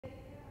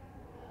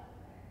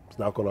it's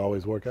not going to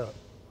always work out.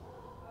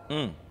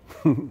 Mm.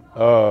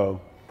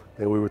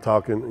 And we were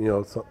talking,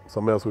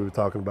 something else we were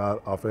talking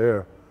about off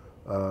air.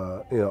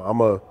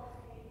 I'm a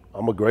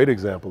great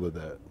example of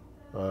that.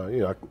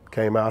 I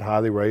came out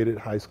highly rated,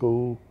 high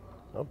school,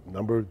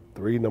 number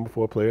 3, number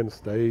 4 player in the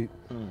state.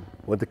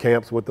 Went to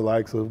camps with the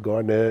likes of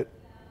Garnett,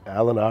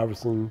 Allen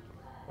Iverson.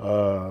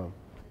 So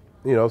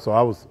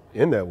I was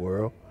in that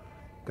world.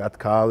 Got to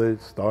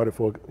college, started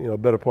for a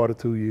better part of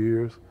 2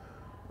 years.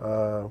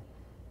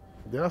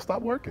 Then I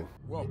stopped working.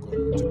 Welcome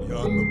to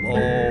Beyond the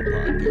Ball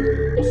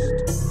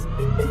podcast.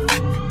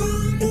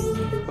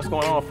 What's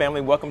going on,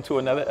 family? Welcome to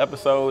another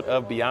episode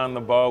of Beyond the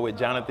Ball with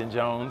Jonathan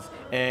Jones.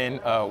 And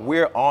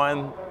we're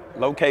on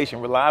location.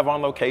 We're live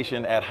on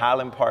location at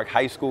Highland Park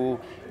High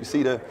School. You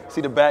see the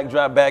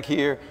backdrop back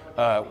here.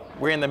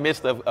 We're in the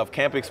midst of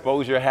camp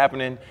exposure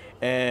happening.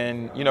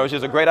 And, it's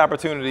just a great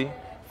opportunity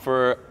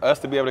for us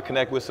to be able to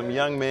connect with some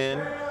young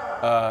men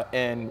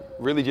and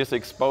really just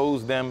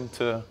expose them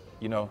to,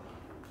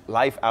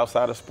 life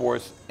outside of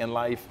sports and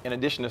life in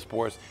addition to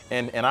sports.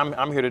 And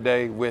I'm here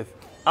today with,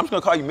 I'm just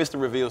gonna call you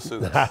Mr. Reveal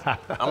Suits.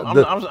 I'm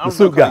the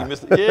suit guy.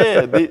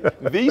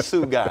 The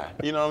suit guy.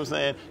 You know what I'm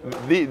saying?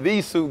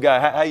 The suit guy.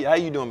 How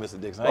you doing,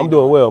 Mr. Dixon? I'm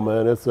doing well,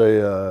 man. It's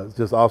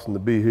just awesome to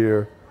be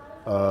here.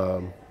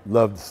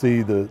 Love to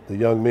see the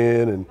young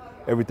men and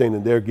everything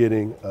that they're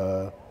getting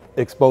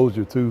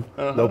exposure to.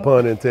 No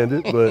pun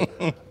intended, but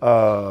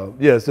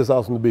it's just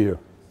awesome to be here.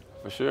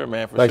 For sure,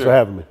 man. Thanks for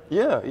having me.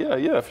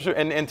 Yeah, for sure.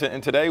 And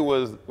today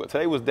was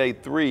day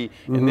 3,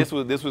 and this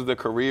was the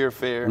career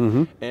fair.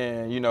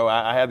 And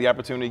I had the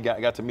opportunity,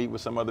 got to meet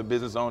with some other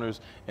business owners,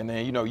 and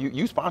then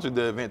you sponsored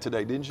the event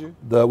today, didn't you?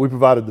 We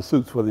provided the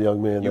suits for the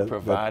young men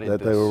that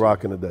they were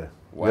rocking today.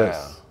 Wow.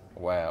 Yes.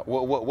 Wow.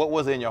 What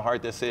was in your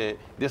heart that said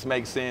this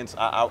makes sense?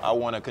 I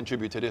want to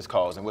contribute to this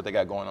cause and what they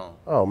got going on?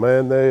 Oh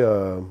man, they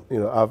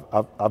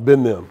I've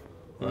been them,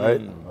 right?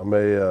 I'm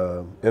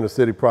a inner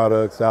city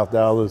product, South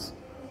Dallas.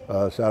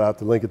 Shout out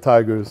to Lincoln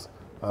Tigers.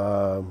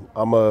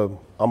 I'm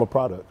a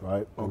product,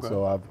 right? Okay. And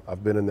so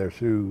I've been in their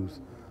shoes.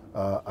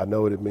 I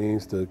know what it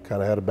means to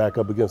kind of have to back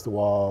up against the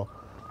wall,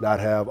 not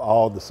have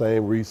all the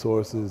same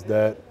resources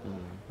that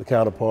the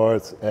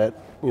counterparts at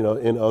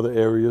in other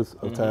areas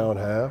of town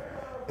have.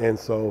 And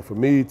so for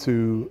me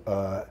to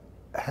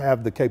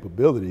have the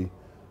capability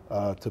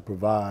to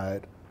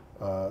provide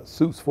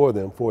suits for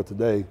them for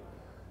today,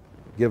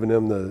 giving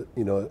them the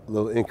a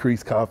little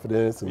increased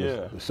confidence and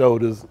the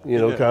shoulders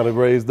kind of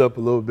raised up a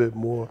little bit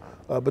more,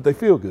 but they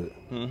feel good,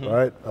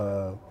 right?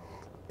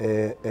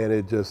 And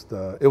it just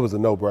it was a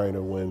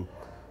no-brainer when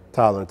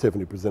Tyler and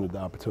Tiffany presented the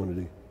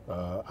opportunity.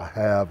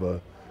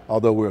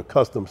 Although we're a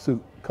custom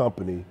suit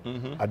company,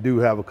 I do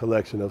have a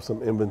collection of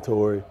some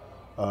inventory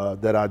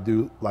that I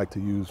do like to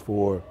use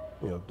for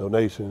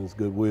donations,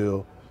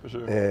 goodwill, for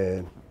sure.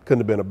 And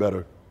couldn't have been a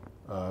better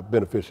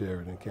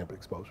beneficiary than camp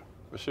exposure.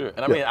 For sure.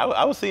 And I mean,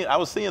 I was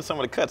seeing some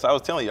of the cuts. I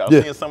was telling you, I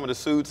was seeing some of the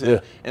suits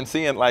and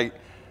seeing like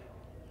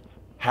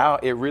how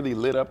it really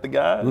lit up the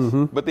guys.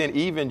 But then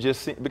even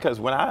just because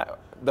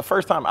the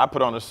first time I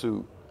put on a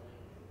suit,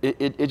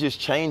 it just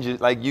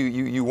changes. Like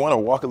you want to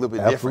walk a little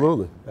bit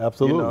different.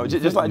 Absolutely.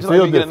 Just like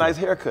you get a nice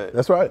haircut.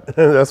 That's right.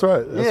 That's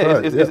right.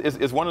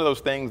 It's one of those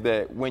things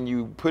that when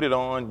you put it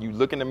on, you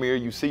look in the mirror,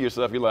 you see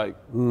yourself, you're like,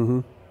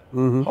 hold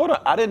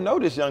on, I didn't know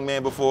this young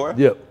man before.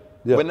 Yep.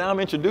 But now I'm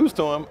introduced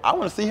to him. I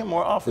want to see him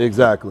more often.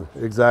 Exactly.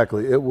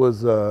 It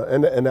was,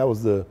 and that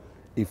was the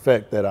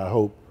effect that I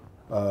hope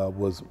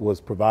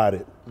was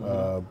provided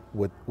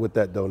with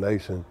that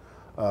donation.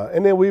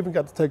 And then we even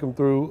got to take them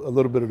through a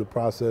little bit of the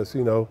process.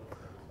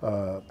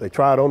 They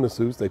tried on the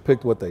suits, they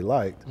picked what they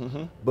liked,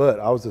 but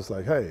I was just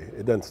like, hey,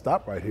 it doesn't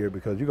stop right here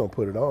because you're gonna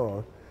put it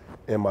on.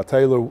 And my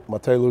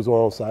tailors were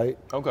on site.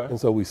 Okay. And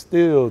so we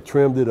still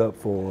trimmed it up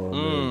for them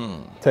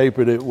and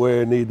tapered it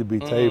where it needed to be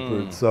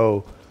tapered.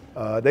 So.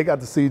 They got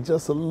to see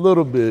just a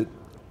little bit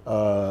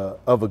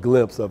of a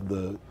glimpse of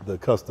the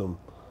custom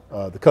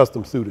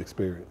suit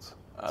experience.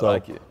 I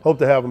like it. Hope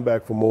to have them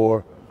back for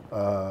more.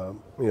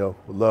 Would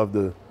love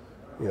to,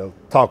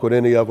 talk with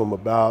any of them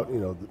about,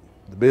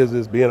 the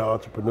business, being an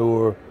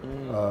entrepreneur,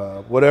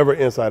 whatever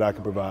insight I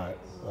can provide.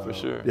 For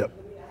sure. Yep.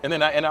 And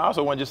then I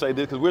also want to just say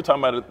this because we were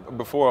talking about it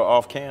before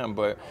off cam,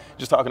 but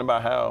just talking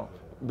about how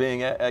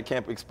being at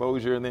Camp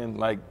Exposure and then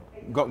like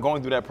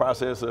going through that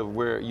process of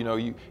where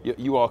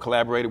you all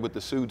collaborated with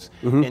the suits,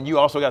 and you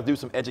also got to do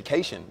some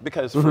education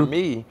because for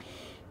me,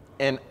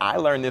 and I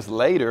learned this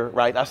later,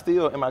 right? I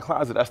still in my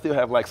closet, I still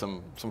have like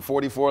some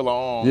 44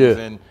 longs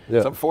and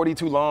some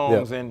 42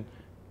 longs, and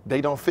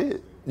they don't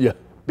fit. Yeah.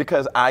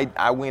 Because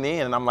I went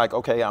in and I'm like,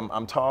 okay,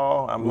 I'm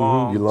tall, I'm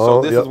long,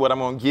 so this is what I'm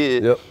gonna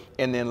get. Yep.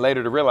 And then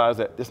later to realize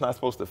that it's not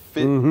supposed to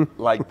fit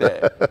like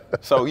that.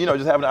 So,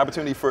 just having the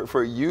opportunity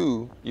for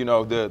you,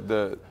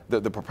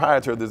 the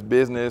proprietor of this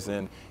business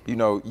and,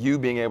 you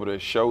being able to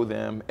show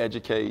them,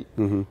 educate,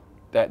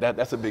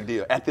 that's a big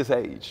deal at this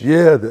age.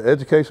 Yeah, the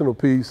educational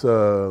piece, it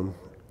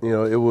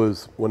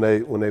was when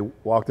they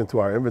walked into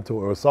our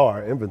inventory or saw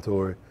our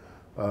inventory,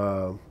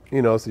 so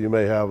you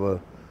may have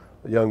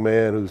a young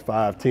man who's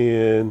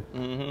 5'10",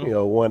 Mm-hmm. you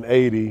know,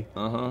 180.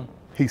 Uh-huh.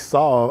 He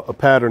saw a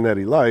pattern that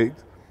he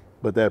liked,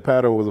 but that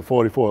pattern was a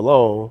 44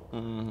 long,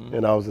 Mm-hmm.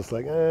 and I was just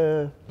like,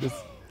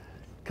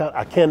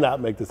 I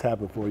cannot make this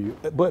happen for you.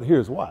 But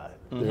here's why.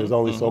 Mm-hmm. There's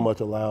only so much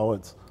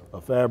allowance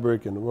of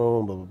fabric in the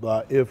room, blah, blah,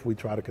 blah. If we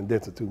try to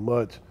condense it too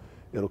much,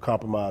 it'll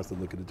compromise the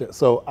look of the dress.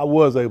 So I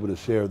was able to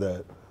share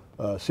that,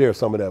 share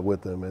some of that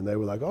with them, and they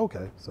were like,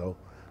 okay. So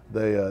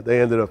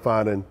they ended up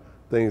finding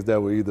things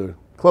that were either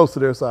close to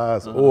their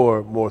size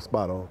or more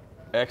spot on.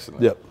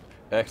 Excellent. Yep.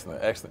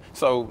 Excellent. Excellent.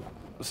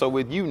 So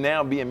with you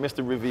now being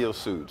Mr. Reveal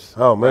Suits,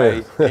 Oh,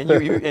 man. right? And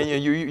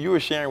you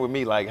were sharing with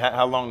me like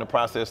how long the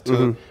process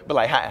took, but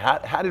like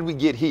how did we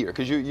get here?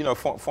 Because you know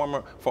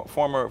former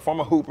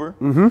hooper,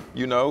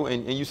 you know,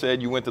 and you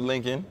said you went to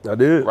Lincoln. I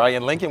did. Right,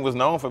 and Lincoln was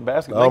known for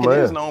basketball. Oh, Lincoln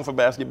man. is known for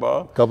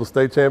basketball. Couple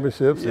state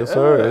championships, yes,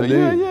 sir. Indeed.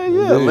 Yeah.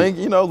 Indeed.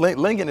 Lincoln, you know,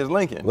 Lincoln is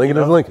Lincoln. Lincoln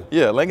you is know? Lincoln.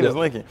 Yeah, Lincoln is Yep.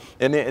 Lincoln.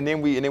 And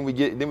then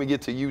we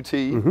get to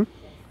UT.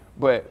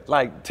 But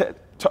like,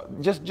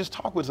 just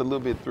talk with us a little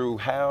bit through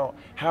how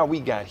we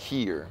got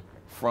here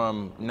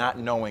from not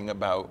knowing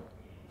about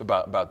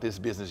this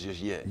business just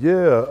yet.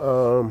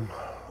 Yeah,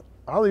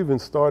 I'll even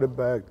start it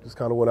back just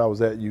kind of when I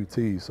was at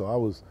UT. So I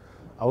was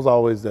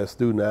always that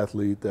student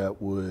athlete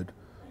that would,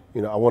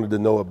 you know, I wanted to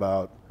know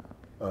about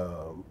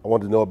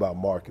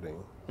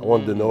marketing. I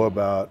wanted to know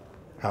about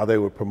how they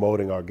were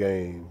promoting our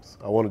games.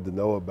 I wanted to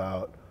know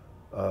about,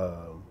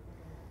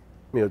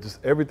 you know,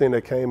 just everything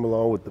that came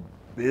along with the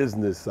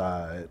business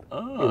side.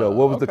 You know,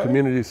 what was the okay.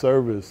 community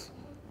service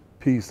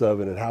piece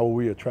of it, and how were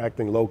we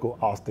attracting local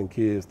Austin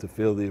kids to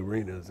fill the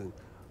arenas? And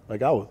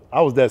like I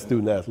was that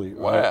student athlete.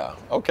 Right? Wow.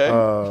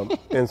 Okay.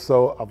 And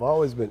so I've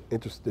always been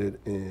interested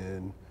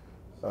in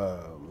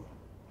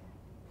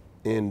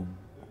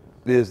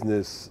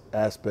business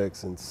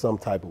aspects in some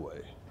type of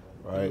way,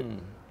 right?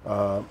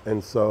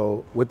 And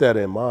so with that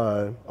in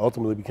mind,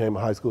 ultimately became a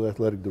high school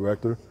athletic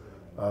director,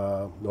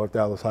 North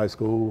Dallas High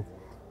School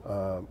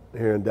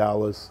here in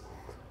Dallas.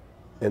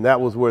 And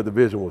that was where the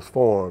vision was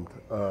formed.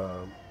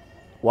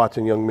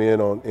 Watching young men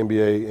on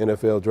NBA,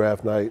 NFL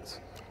draft nights,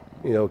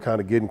 you know,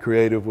 kind of getting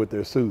creative with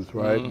their suits,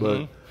 right?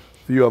 But a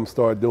few of them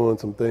started doing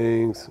some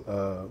things,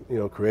 you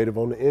know, creative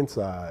on the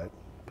inside,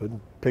 putting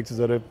pictures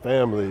of their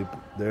family,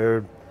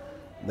 their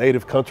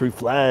native country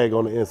flag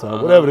on the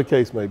inside, whatever the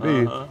case may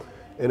be.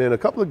 And then a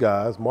couple of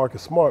guys,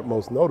 Marcus Smart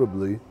most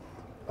notably,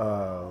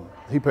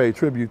 he paid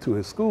tribute to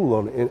his school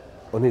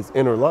on his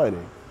inner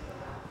lining.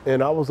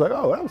 And I was like,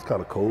 oh, that was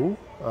kind of cool.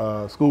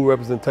 School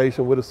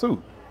representation with a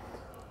suit.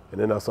 And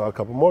then I saw a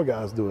couple more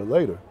guys do it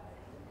later.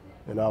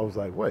 And I was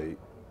like, wait,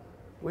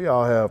 we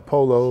all have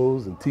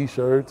polos and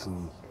T-shirts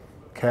and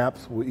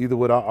caps, either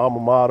with our alma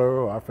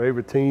mater or our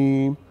favorite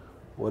team,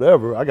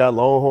 whatever. I got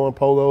Longhorn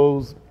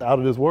polos out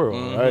of this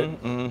world, right?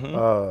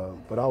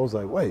 But I was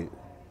like, wait,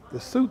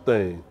 this suit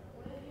thing,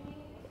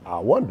 I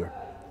wonder.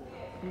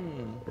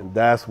 And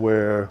that's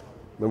where, I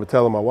remember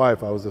telling my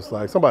wife, I was just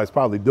like, somebody's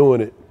probably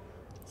doing it.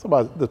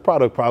 This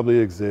product probably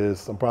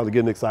exists. I'm probably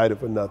getting excited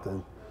for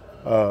nothing.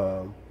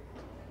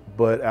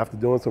 But after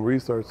doing some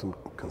research, some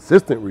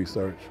consistent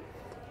research,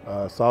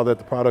 saw that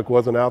the product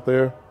wasn't out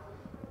there,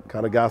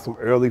 kind of got some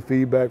early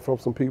feedback from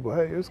some people.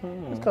 Hey, it's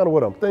kind of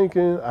what I'm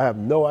thinking. I have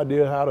no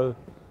idea how to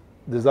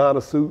design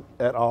a suit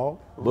at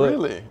all. But,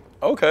 Really?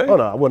 Okay. Oh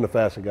no, I wasn't a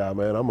fashion guy,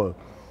 man. I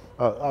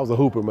was a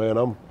hooper, man.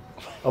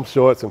 I'm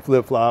shorts and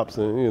flip flops,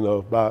 and you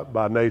know,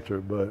 by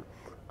nature. But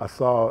I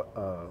saw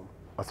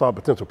a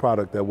potential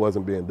product that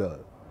wasn't being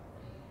done,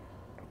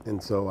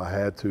 and so I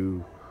had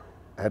to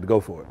go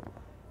for it.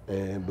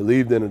 And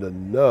believed in it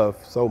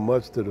enough, so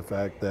much to the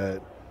fact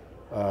that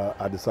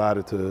I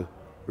decided to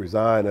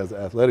resign as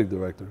athletic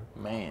director,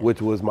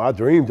 which was my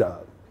dream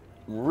job.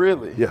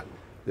 Really? Yeah.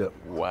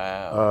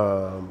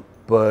 Wow.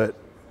 But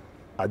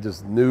I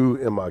just knew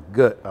in my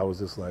gut, I was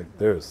just like,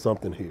 there is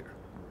something here.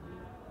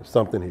 There's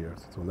something here.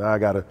 So now I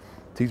got to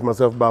teach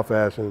myself about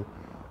fashion.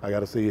 I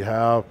got to see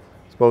how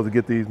I'm supposed to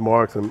get these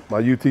marks. And my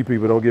UT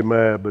people don't get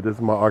mad, but this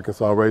is my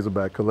Arkansas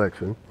Razorback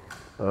collection.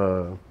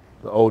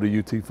 The older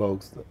UT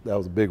folks, that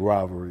was a big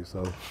rivalry,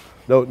 so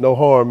no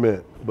harm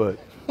meant. But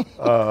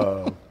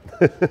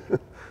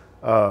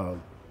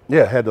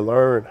yeah, had to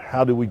learn,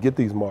 how do we get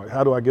these marks?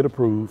 How do I get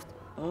approved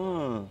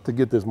to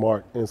get this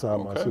mark inside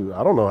my suit?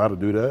 I don't know how to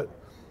do that.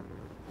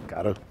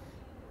 Gotta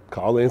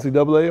call the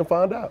NCAA and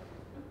find out.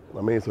 I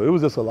mean, so it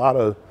was just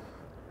I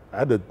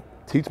had to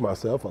teach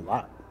myself a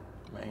lot.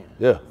 Man.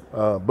 Yeah,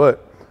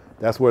 but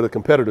that's where the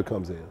competitor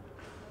comes in.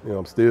 You know,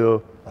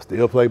 I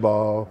still play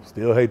ball,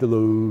 still hate to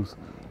lose.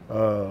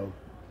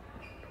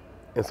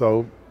 And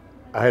so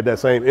I had that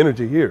same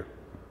energy here.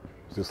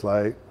 It's just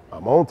like,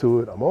 I'm on to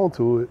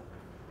it.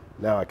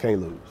 Now I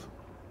can't lose.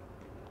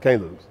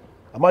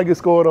 I might get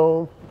scored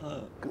on,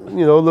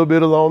 you know, a little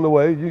bit along the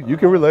way. You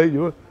can relate,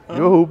 you're a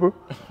hooper.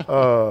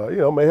 You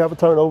know, may have a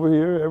turnover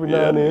here every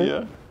now and then.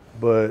 Yeah.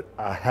 But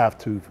I have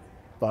to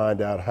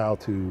find out how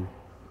to,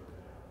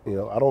 you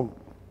know,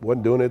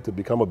 wasn't doing it to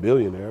become a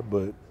billionaire,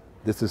 but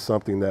this is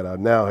something that I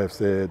now have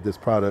said this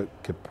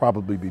product could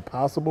probably be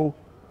possible.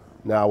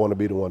 Now I want to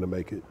be the one to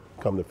make it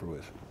come to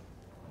fruition.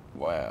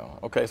 Wow.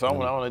 Okay, so I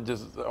want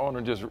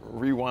to just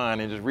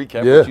rewind and just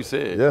recap Yeah, what you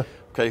said. yeah.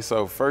 Okay,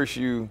 so first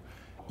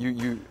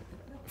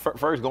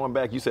first going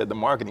back, you said the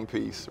marketing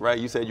piece, right?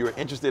 You said you were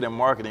interested in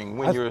marketing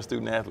when you were a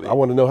student athlete. I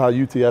want to know how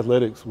UT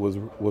Athletics was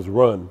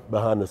run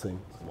behind the scenes.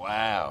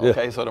 Wow. Yeah.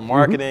 Okay, so the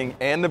marketing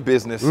and the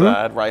business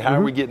side, right? How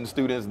are we getting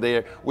students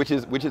there? Which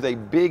is a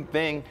big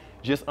thing.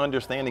 Just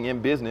understanding in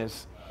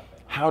business.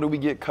 How do we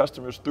get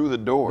customers through the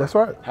door? That's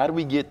right. How do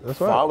we get That's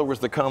right. followers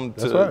to come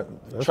That's to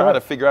right. try to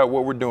figure out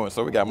what we're doing?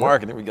 So we got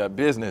marketing, we got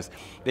business.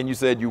 Then you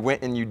said you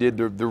went and you did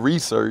the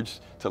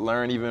research to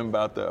learn even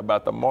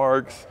about the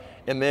marks,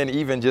 and then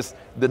even just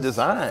the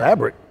design.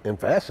 Fabric and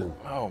fashion.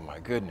 Oh my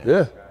goodness.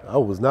 Yeah, I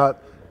was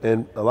not,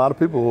 and a lot of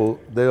people,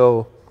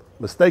 they'll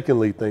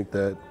mistakenly think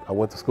that I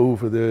went to school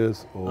for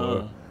this,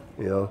 or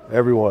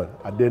everyone.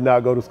 I did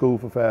not go to school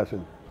for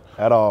fashion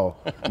at all.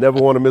 Never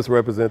want to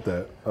misrepresent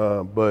that.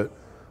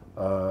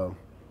 So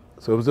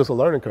it was just a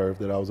learning curve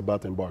that I was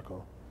about to embark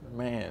on.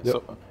 Man, Yep.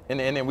 so and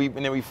then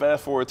we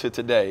fast forward to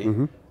today.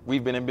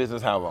 We've been in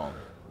business how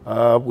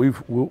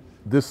long?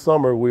 This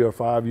summer we are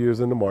 5 years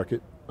in the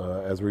market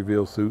as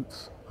Reveal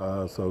Suits.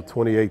 So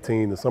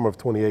 2018, the summer of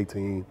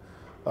 2018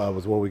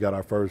 was when we got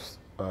our first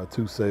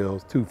two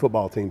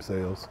football team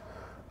sales.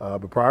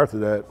 But prior to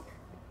that,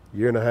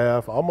 year and a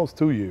half, almost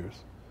 2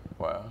 years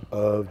Wow.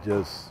 of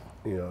just,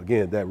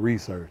 again, that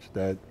research,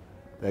 that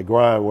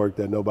grind work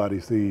that nobody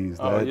sees.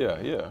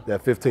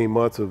 That 15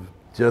 months of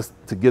just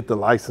to get the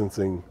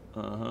licensing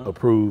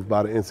approved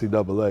by the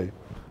NCAA.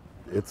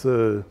 It's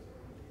a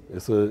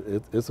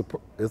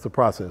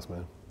process,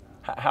 man.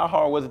 How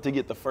hard was it to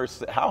get the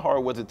first? How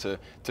hard was it to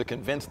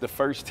convince the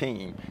first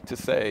team to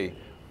say,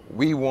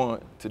 we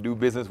want to do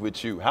business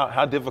with you?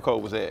 How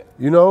difficult was that?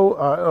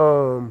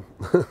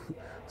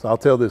 So I'll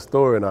tell this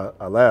story, and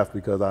I laugh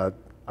because I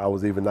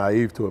was even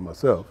naive to it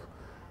myself.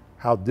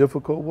 How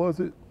difficult was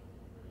it?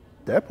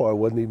 That part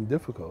wasn't even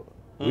difficult.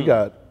 We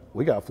got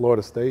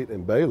Florida State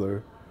and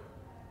Baylor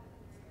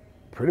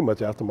pretty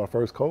much after my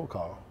first cold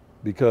call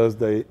because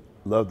they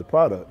loved the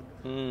product.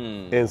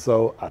 And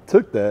so I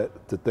took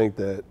that to think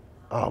that,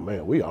 oh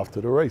man, we off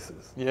to the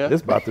races. Yeah.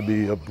 It's about to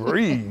be a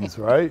breeze,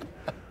 right?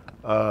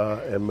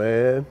 And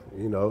man,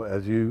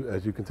 as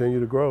you continue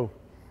to grow,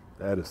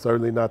 that is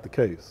certainly not the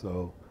case.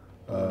 So,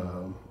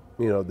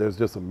 there's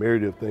just a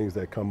myriad of things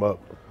that come up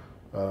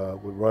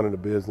with running a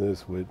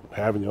business, with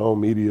having your own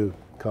media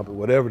company,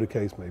 whatever the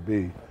case may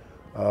be.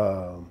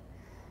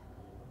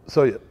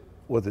 So yeah,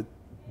 was it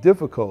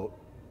difficult?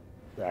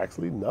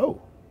 Actually,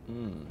 no.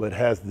 But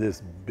has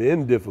this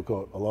been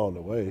difficult along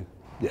the way?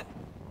 Yeah.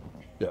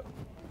 Yeah.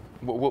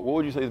 What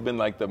would you say has been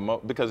like the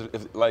most? Because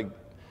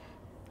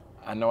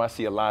I know I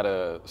see a lot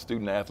of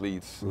student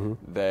athletes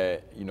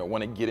that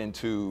want to get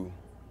into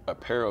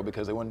apparel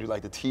because they want to do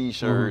like the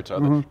T-shirts,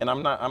 and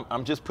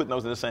I'm just putting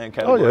those in the same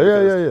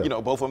category.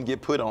 Yeah. Both of them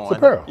get put on. It's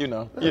apparel.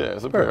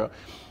 It's apparel.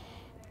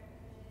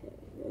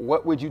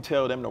 What would you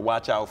tell them to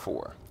watch out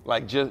for?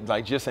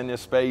 Just in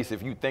this space,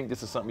 if you think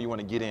this is something you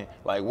want to get in,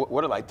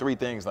 what are like 3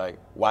 things like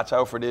watch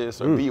out for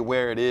this or be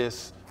aware of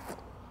this?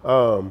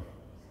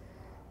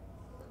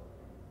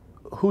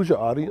 Who's your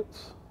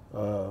audience?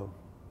 Do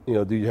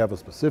you have a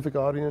specific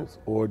audience,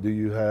 or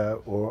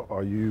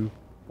are you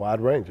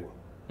wide ranging?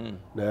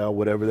 Now,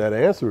 whatever that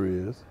answer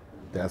is,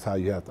 that's how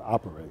you have to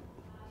operate,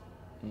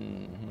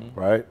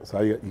 right? So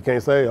you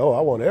can't say, oh,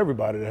 I want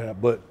everybody to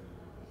have, but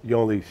you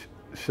only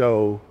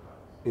show,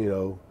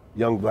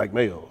 young black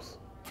males.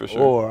 For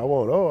sure. Or I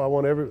want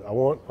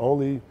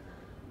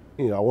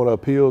to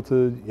appeal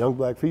to young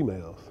black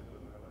females,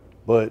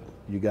 but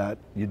you're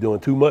doing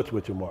too much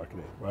with your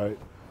marketing, right?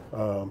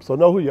 So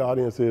know who your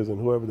audience is, and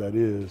whoever that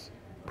is,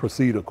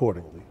 proceed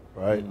accordingly,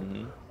 right?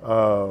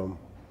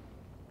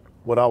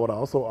 What I would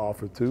also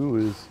offer too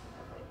is,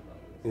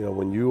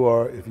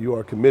 if you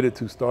are committed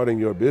to starting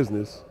your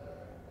business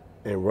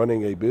and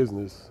running a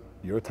business,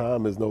 your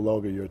time is no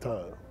longer your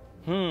time,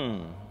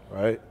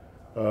 right?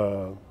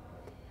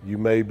 You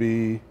may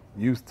be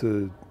used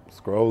to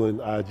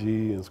scrolling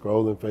IG and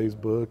scrolling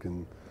Facebook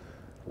and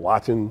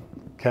watching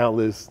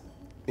countless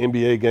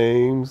NBA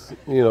games,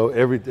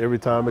 every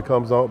time it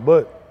comes on,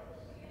 but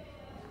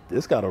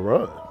it's got to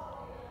run.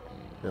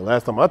 And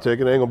last time I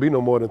checked, it ain't gonna be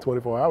no more than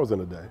 24 hours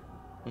in a day,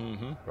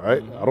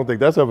 right? I don't think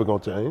that's ever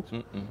gonna change.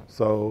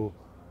 So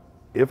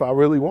if I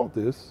really want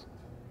this,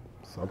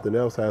 something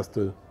else got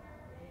to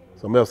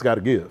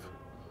give.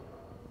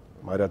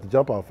 Might have to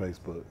jump off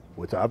Facebook,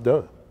 which I've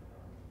done.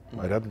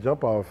 Might have to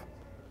jump off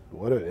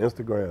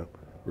Instagram,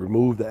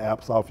 remove the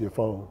apps off your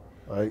phone.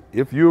 Right?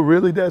 If you're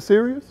really that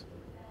serious,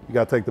 you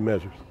got to take the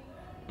measures.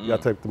 You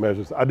got to take the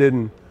measures. I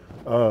didn't.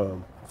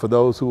 For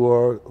those who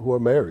are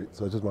married,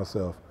 such as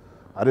myself,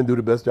 I didn't do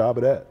the best job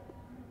of that.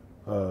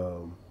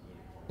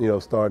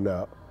 Starting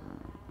out,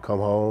 come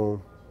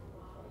home,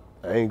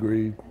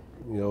 angry,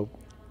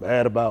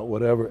 mad about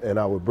whatever, and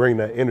I would bring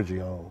that energy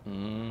home.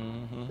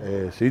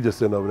 And she just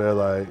sitting over there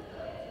like,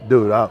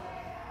 dude, I'll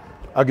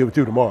give it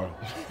to you tomorrow,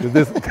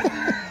 because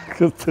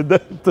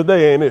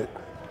today ain't it,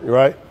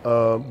 right?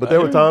 But there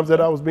were times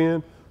that I was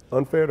being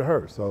unfair to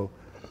her. So,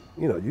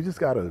 you know, you just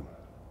gotta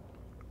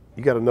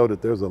know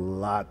that there's a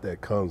lot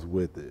that comes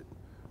with it,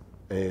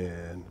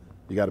 and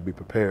you got to be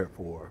prepared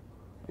for.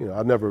 You know,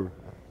 I've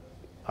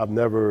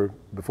never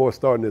before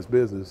starting this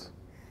business,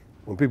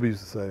 when people used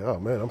to say, "Oh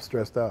man, I'm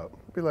stressed out,"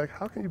 I'd be like,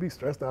 "How can you be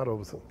stressed out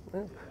over something?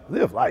 Man,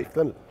 live life,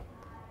 doesn't it?"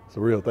 It's a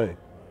real thing.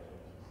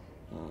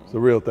 It's a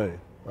real thing,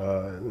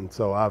 and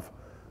so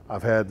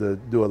I've had to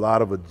do a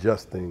lot of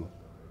adjusting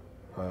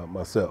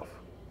myself,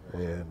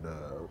 and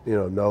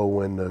know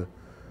when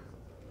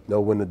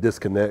to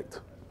disconnect.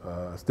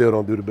 I still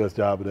don't do the best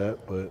job of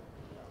that, but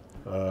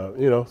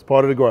it's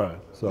part of the grind.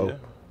 So yeah.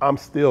 I'm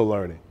still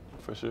learning.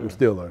 For sure. I'm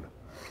still learning.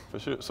 For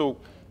sure.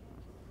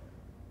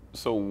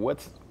 So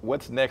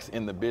what's next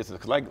in the business?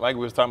 Because like we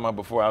was talking about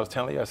before, I was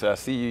telling you, I said, I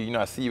see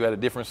you at a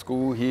different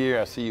school here.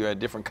 I see you at a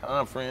different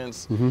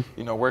conference,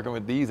 working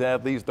with these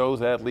athletes,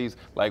 those athletes.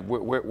 Like,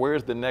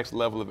 where's the next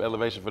level of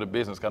elevation for the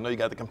business? 'Cause I know you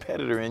got the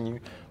competitor in you.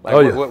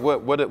 Like,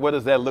 what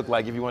does that look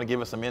like if you want to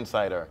give us some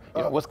insight, or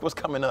what's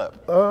coming up?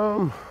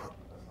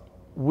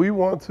 We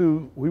want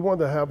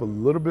to have a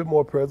little bit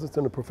more presence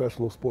in the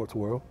professional sports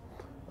world.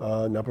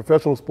 Now,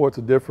 professional sports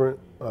are different.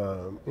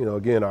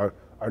 Again, our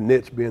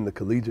niche being the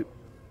collegiate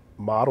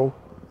model.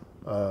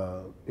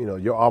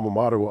 Your alma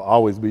mater will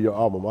always be your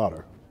alma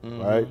mater,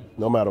 right?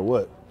 No matter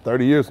what.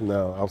 30 years from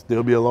now, I'll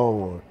still be a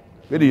Longhorn.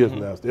 50 years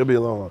from now, I'll still be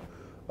a Longhorn.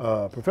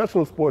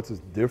 Professional sports is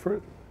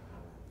different.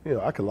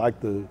 I could like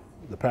the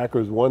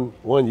Packers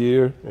one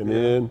year, and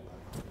then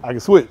I can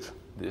switch.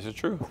 This is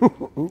true.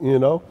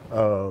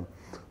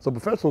 So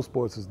professional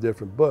sports is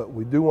different, but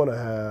we do want to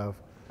have,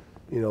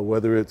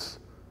 whether it's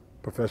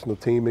professional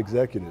team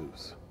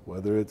executives,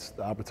 whether it's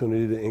the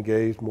opportunity to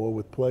engage more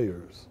with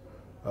players,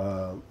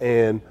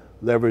 and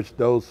leverage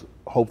those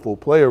hopeful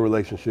player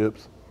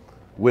relationships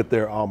with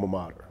their alma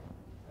mater,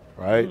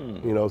 right?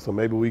 So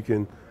maybe we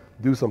can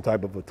do some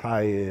type of a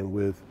tie-in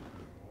with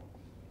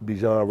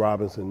Bijan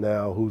Robinson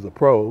now, who's a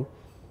pro,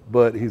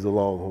 but he's a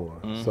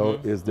Longhorn. So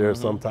is there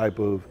some type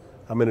of,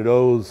 how many of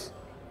those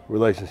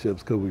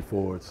relationships could we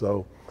forward?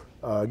 So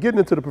getting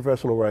into the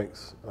professional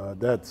ranks,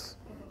 that's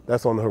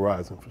on the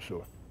horizon for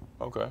sure.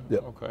 Okay.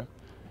 Yep. Okay.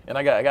 And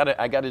I got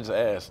to just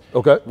ask.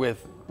 Okay.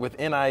 With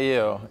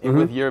NIL and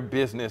with your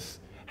business,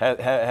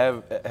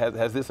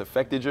 has this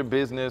affected your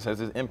business?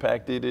 Has it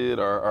impacted it,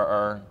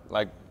 or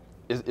like,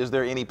 is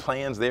there any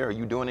plans there? Are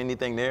you doing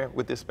anything there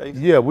with this space?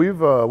 Yeah, we've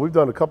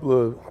done a couple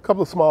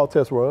of small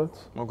test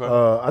runs. Okay.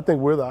 I think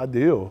we're the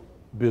ideal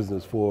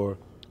business for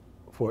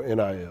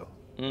NIL,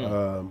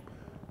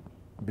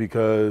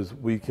 because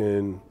we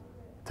can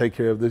take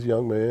care of this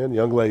young man,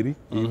 young lady,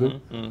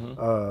 even.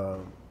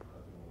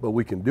 But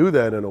we can do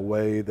that in a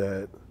way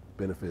that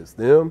benefits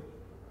them.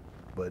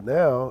 But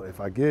now,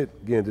 if I get,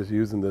 again, just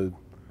using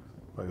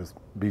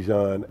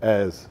Bijan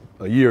as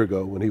a year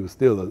ago when he was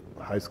still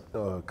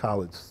a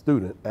college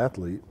student,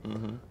 athlete,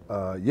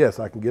 yes,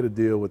 I can get a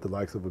deal with the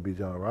likes of a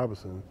Bijan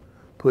Robinson,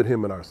 put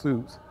him in our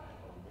suits,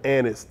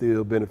 and it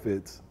still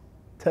benefits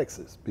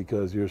Texas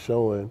because you're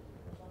showing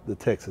the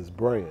Texas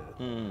brand.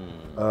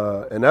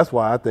 And that's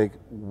why I think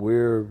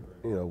we're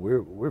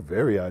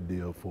very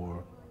ideal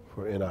for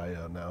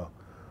NIL now.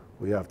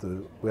 We have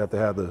to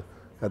have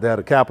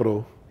the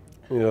capital,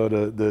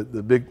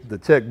 the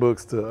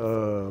checkbooks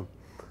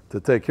to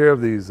take care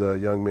of these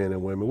young men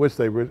and women, which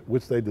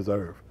they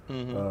deserve.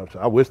 So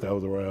I wish that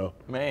was around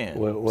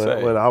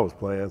when I was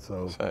playing.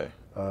 So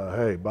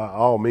hey, by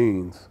all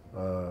means,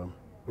 I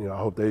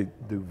hope they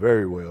do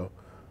very well.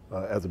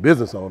 As a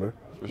business owner,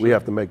 we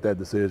have to make that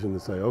decision to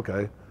say,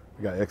 okay,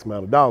 we got X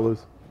amount of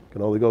dollars,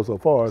 can only go so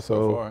far.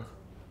 So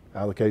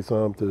allocate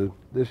some to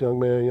this young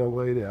man, young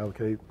lady.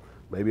 Allocate,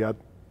 maybe I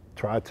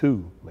try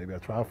 2, maybe I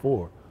try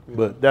 4.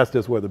 But that's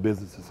just where the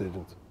business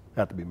decisions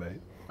have to be made.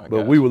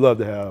 But we would love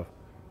to have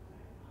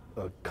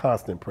a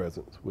constant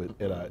presence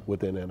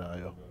within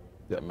NIL.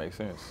 That makes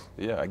sense.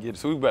 Yeah, I get it.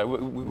 So we're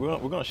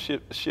going to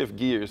shift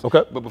gears.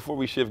 Okay. But before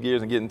we shift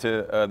gears and get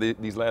into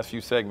these last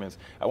few segments,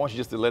 I want you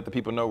just to let the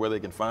people know where they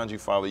can find you,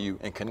 follow you,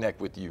 and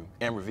connect with you,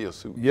 and Reveal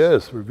Suits.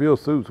 Yes, Reveal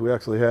Suits. We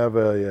actually have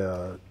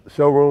a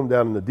showroom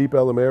down in the Deep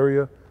Ellum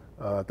area,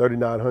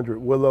 3900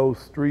 Willow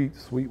Street,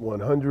 Suite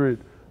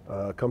 100.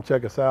 Come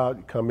check us out.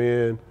 You come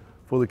in,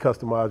 fully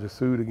customize your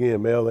suit.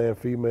 Again, male and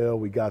female,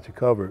 we got you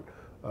covered.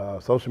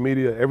 Social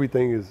media,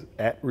 everything is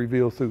at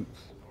Reveal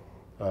Suits.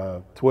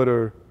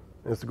 Twitter,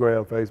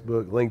 Instagram,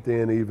 Facebook,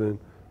 LinkedIn even.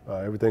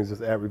 Everything's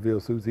just at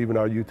Reveal Suits, even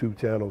our YouTube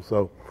channel.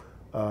 So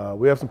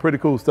we have some pretty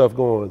cool stuff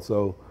going.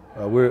 So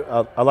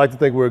I like to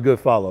think we're a good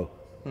follow.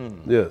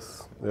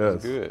 Yes.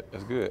 That's good.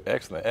 That's good.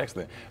 Excellent.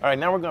 Excellent. All right,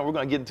 now we're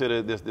gonna get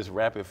into this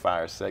rapid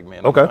fire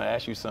segment. Okay. I'm gonna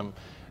ask you some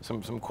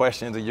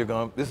questions, and you're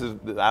gonna. This is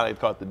I like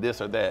to call it the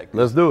this or that.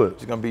 Let's do it.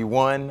 It's gonna be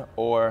one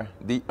or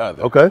the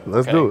other. Okay.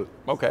 Let's do it.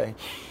 Okay.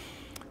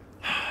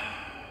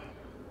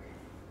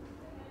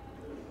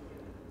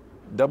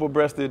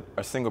 Double-breasted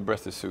or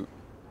single-breasted suit?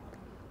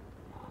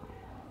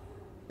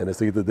 And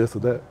it's either this or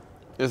that.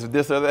 Is it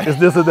this or that? It's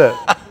this or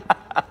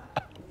that.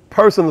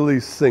 Personally,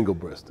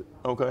 single-breasted.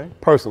 Okay.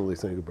 Personally,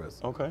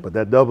 single-breasted. Okay. But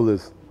that double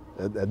is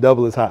That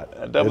double is hot.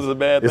 That double is a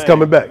bad thing. It's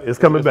coming back. It's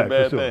coming back a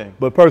bad for sure. thing.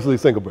 But personally,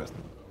 single-breasted.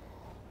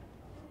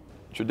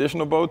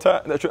 Traditional bow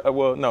tie?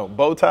 Well, no,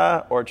 bow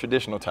tie or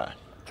traditional tie?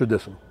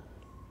 Traditional.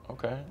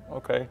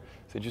 Okay.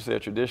 Since you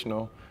said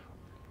traditional,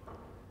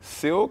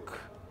 silk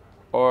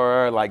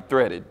or like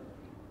threaded?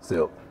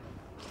 Silk.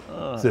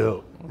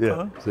 Silk.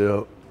 Yeah,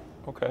 silk.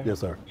 Okay. Yes,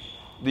 sir.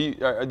 Do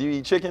you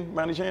eat chicken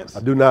by any chance?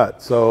 I do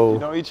not. So You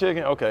don't eat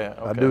chicken? Okay.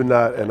 I do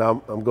not, and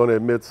I'm going to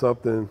admit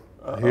something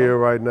here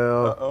right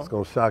now. It's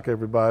going to shock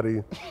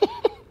everybody.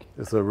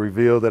 It's a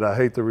reveal that I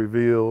hate to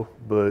reveal,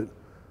 but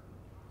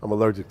I'm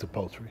allergic to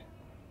poultry.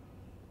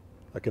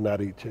 I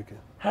cannot eat chicken.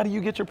 How do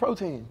you get your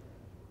protein?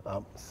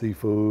 I'm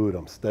seafood.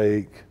 I'm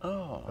steak.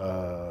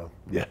 Oh.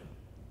 Yeah.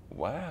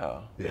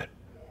 Wow. Yeah.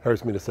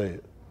 Hurts me to say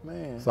it.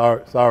 Man.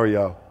 Sorry,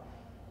 y'all.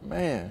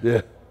 Man.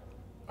 Yeah.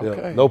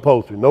 Okay. Yeah. No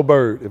poultry. No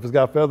bird. If it's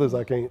got feathers,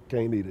 I can't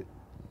eat it.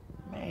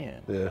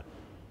 Man. Yeah.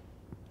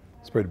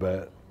 It's pretty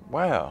bad.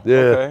 Wow. Yeah.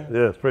 Okay.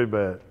 Yeah. It's pretty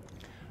bad.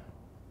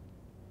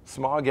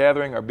 Small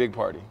gathering or big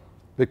party?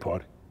 Big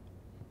party.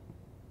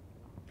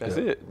 That's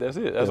Yeah. it. That's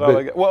it. That's Yeah, all I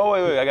big. got. Well,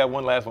 wait. I got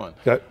one last one.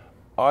 Okay.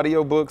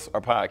 Audiobooks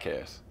or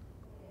podcasts?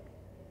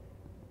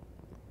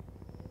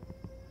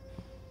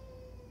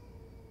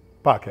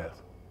 Podcast.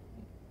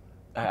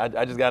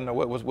 I just got to know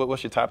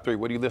what's your top three?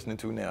 What are you listening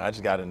to now? I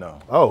just got to know.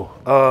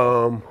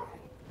 Oh,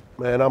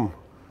 man, I'm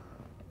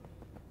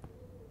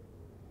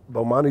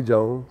Bomani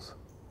Jones.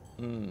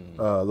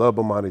 Love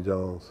Bomani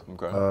Jones.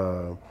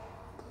 Okay.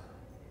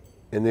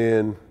 And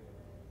then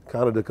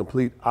kind of the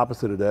complete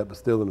opposite of that, but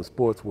still in the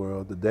sports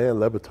world, the Dan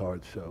Le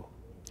Batard show.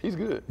 He's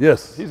good.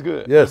 Yes. He's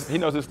good. Yes. He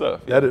knows his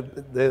stuff. Yeah.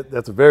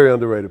 That's a very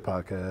underrated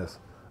podcast.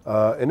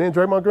 And then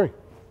Draymond Green.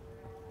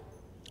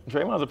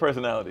 Draymond's a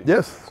personality.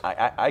 Yes.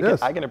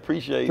 I can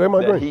appreciate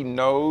Draymond that Green. he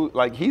knows,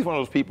 like he's one of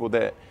those people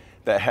that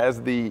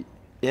has the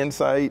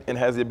insight and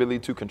has the ability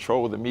to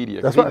control the media.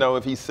 Because That's right. he knows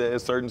if he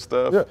says certain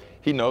stuff, Yeah.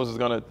 he knows it's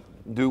going to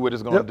do what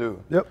it's going to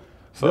do. Yep.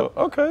 So, Yep.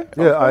 okay.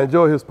 Yeah, I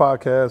enjoy his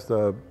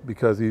podcast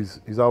because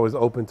he's always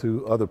open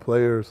to other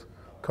players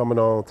coming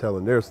on,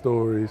 telling their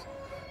stories.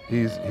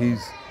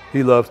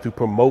 He loves to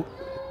promote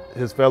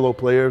his fellow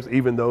players,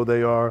 even though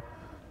they are,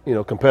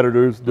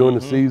 competitors during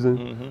the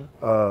season.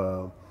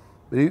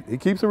 He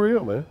keeps it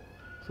real, man.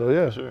 So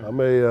yeah, Sure. I'm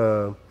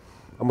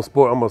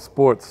a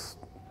sports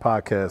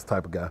podcast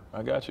type of guy.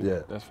 I got you.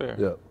 Yeah. That's fair.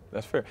 Yeah.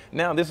 That's fair.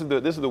 Now, this is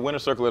the winner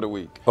circle of the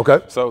week. Okay.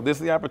 So this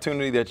is the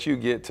opportunity that you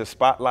get to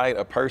spotlight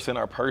a person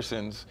or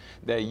persons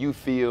that you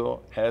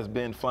feel has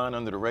been flying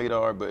under the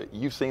radar, but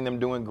you've seen them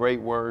doing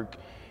great work,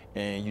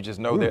 and you just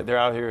know that they're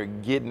out here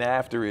getting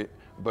after it,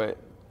 but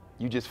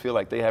you just feel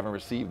like they haven't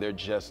received their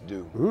just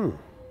due.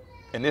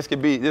 And this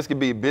could be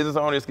a business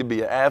owner, this could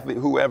be an athlete,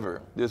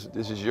 whoever. This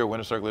is your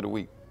winner circle of the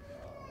week.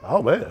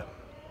 Oh man,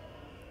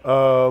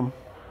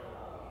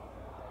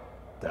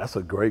 that's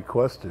a great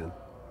question.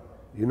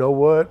 You know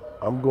what?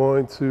 I'm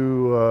going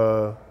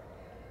to,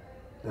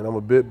 and I'm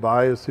a bit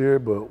biased here,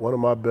 but one of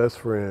my best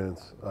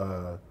friends,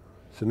 Shaniqua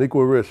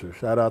Risher.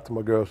 Shout out to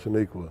my girl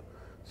Shaniqua.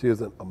 She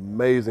is an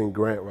amazing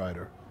grant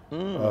writer.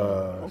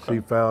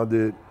 She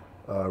founded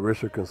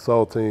Risher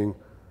Consulting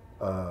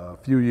a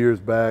few years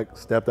back.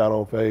 Stepped out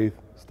on faith.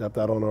 Stepped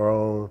out on her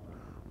own.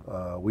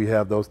 We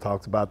have those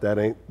talks about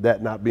that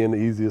not being the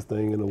easiest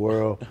thing in the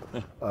world.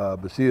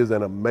 But she is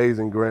an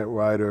amazing grant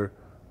writer.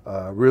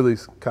 Really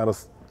kind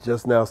of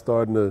just now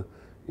starting to,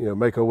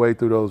 make her way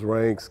through those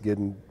ranks,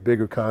 getting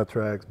bigger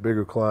contracts,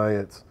 bigger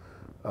clients.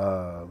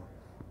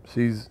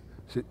 She's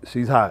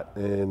hot,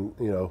 and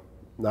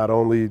not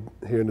only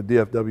here in the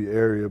DFW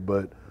area,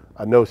 but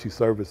I know she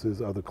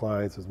services other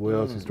clients as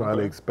well. She's trying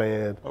to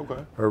expand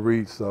her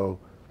reach. So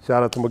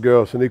shout out to my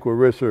girl Shaniqua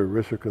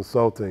Risher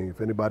Consulting.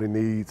 If anybody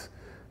needs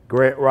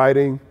grant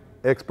writing,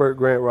 expert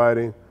grant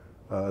writing,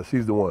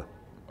 she's the one.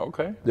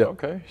 Okay. Yep.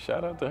 Okay.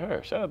 Shout out to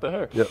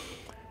her. Yep.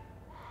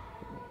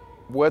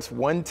 What's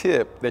one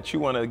tip that you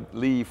want to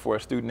leave for a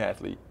student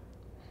athlete?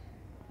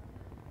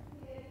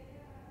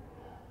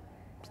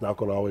 It's not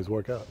going to always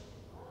work out.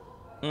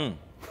 And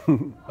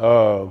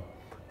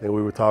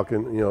we were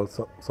talking,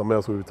 something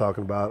else we were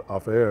talking about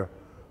off air.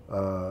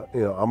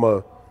 I'm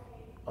a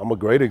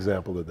great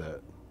example of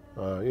that.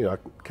 I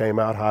came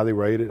out highly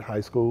rated,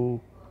 high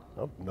school,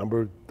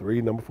 number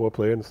 3, number 4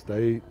 player in the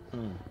state.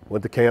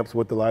 Went to camps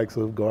with the likes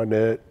of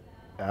Garnett,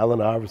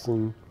 Allen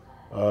Iverson.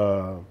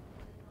 So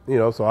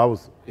I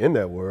was in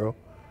that world.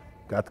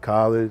 Got to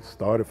college,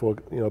 started for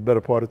a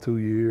better part of 2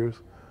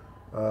 years.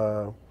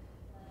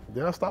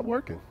 Then I stopped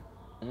working.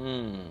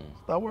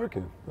 Stopped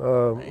working.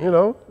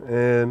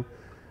 And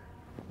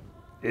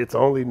it's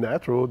only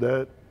natural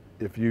that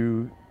if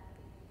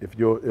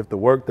the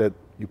work that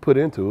you put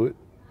into it,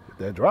 if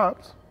that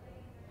drops,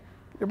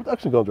 your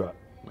production's gonna drop.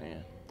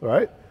 Man. All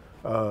right.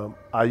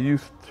 I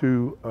used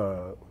to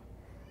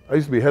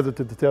be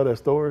hesitant to tell that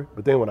story,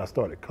 but then when I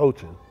started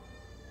coaching,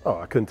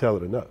 I couldn't tell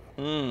it enough.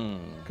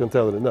 Couldn't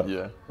tell it enough.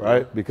 Yeah.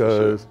 Right? Yeah,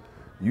 because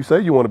you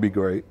say you want to be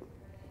great,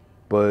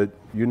 but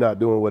you're not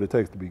doing what it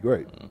takes to be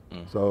great.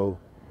 So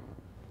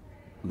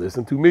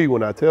listen to me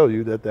when I tell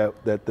you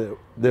that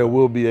there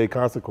will be a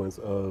consequence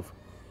of,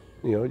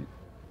 you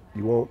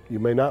know, you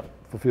may not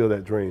fulfill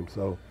that dream.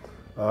 So,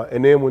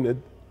 and then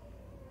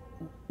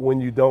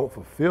when you don't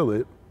fulfill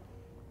it,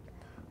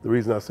 the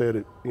reason I said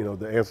it, you know,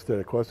 the answer to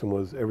that question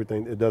was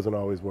everything, it doesn't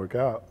always work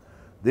out.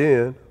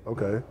 Then,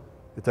 okay,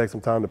 it takes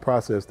some time to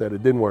process that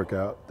it didn't work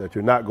out, that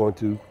you're not going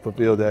to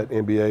fulfill that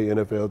NBA,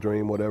 NFL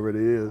dream, whatever it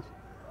is.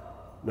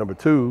 Number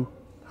two,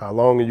 how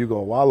long are you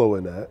going to wallow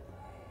in that?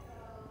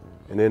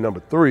 And then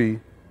number three,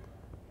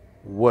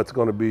 what's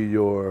going to be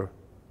your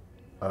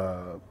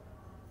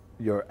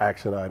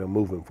action item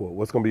moving forward?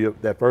 What's going to be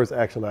that first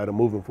action item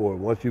moving forward?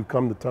 Once you've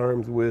come to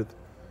terms with,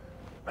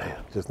 man,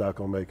 just not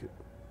going to make it.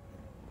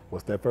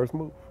 What's that first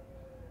move?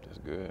 That's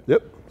good.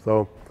 Yep.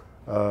 So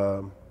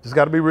just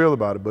got to be real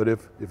about it. But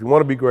if you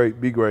want to be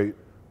great,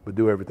 but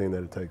do everything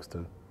that it takes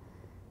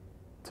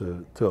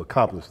to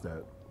accomplish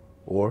that.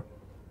 Or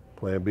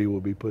plan B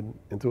will be put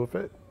into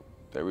effect.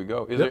 There we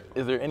go.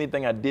 Is there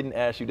anything I didn't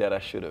ask you that I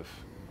should have?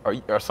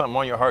 Or something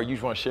on your heart you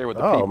just want to share with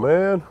the people? Oh,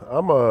 man.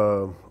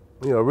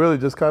 I'm really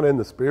just kind of in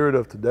the spirit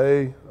of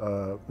today.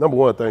 Number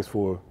one, thanks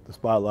for the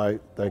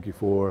spotlight. Thank you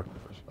for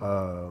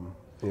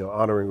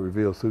honoring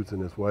Reveal Suits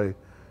in this way.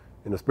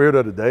 In the spirit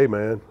of the day,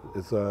 man,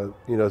 it's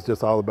it's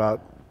just all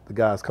about the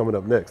guys coming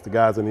up next, the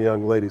guys and the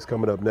young ladies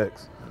coming up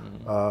next.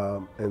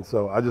 Mm-hmm. And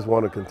so I just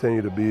want to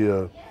continue to be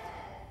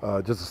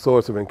just a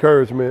source of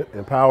encouragement,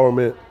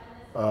 empowerment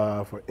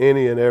for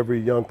any and every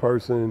young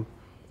person,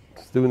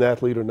 student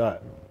athlete or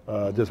not.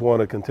 Just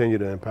want to continue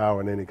to empower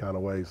in any kind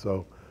of way.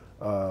 So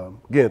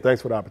again,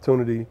 thanks for the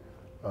opportunity,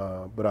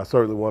 but I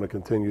certainly want to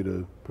continue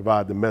to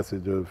provide the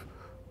message of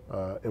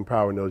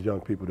empowering those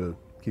young people to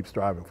keep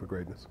striving for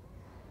greatness.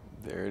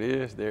 There it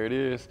is. There it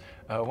is.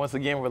 Once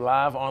again, we're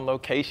live on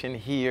location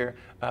here,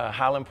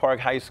 Highland Park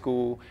High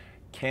School,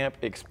 Camp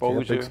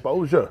Exposure. Camp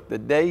Exposure. The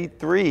day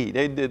 3.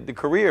 They did the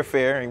career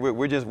fair, and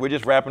we're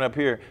just wrapping up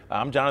here.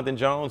 I'm Jonathan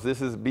Jones. This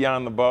is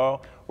Beyond the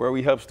Ball, where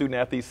we help student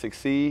athletes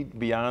succeed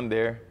beyond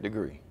their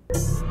degree.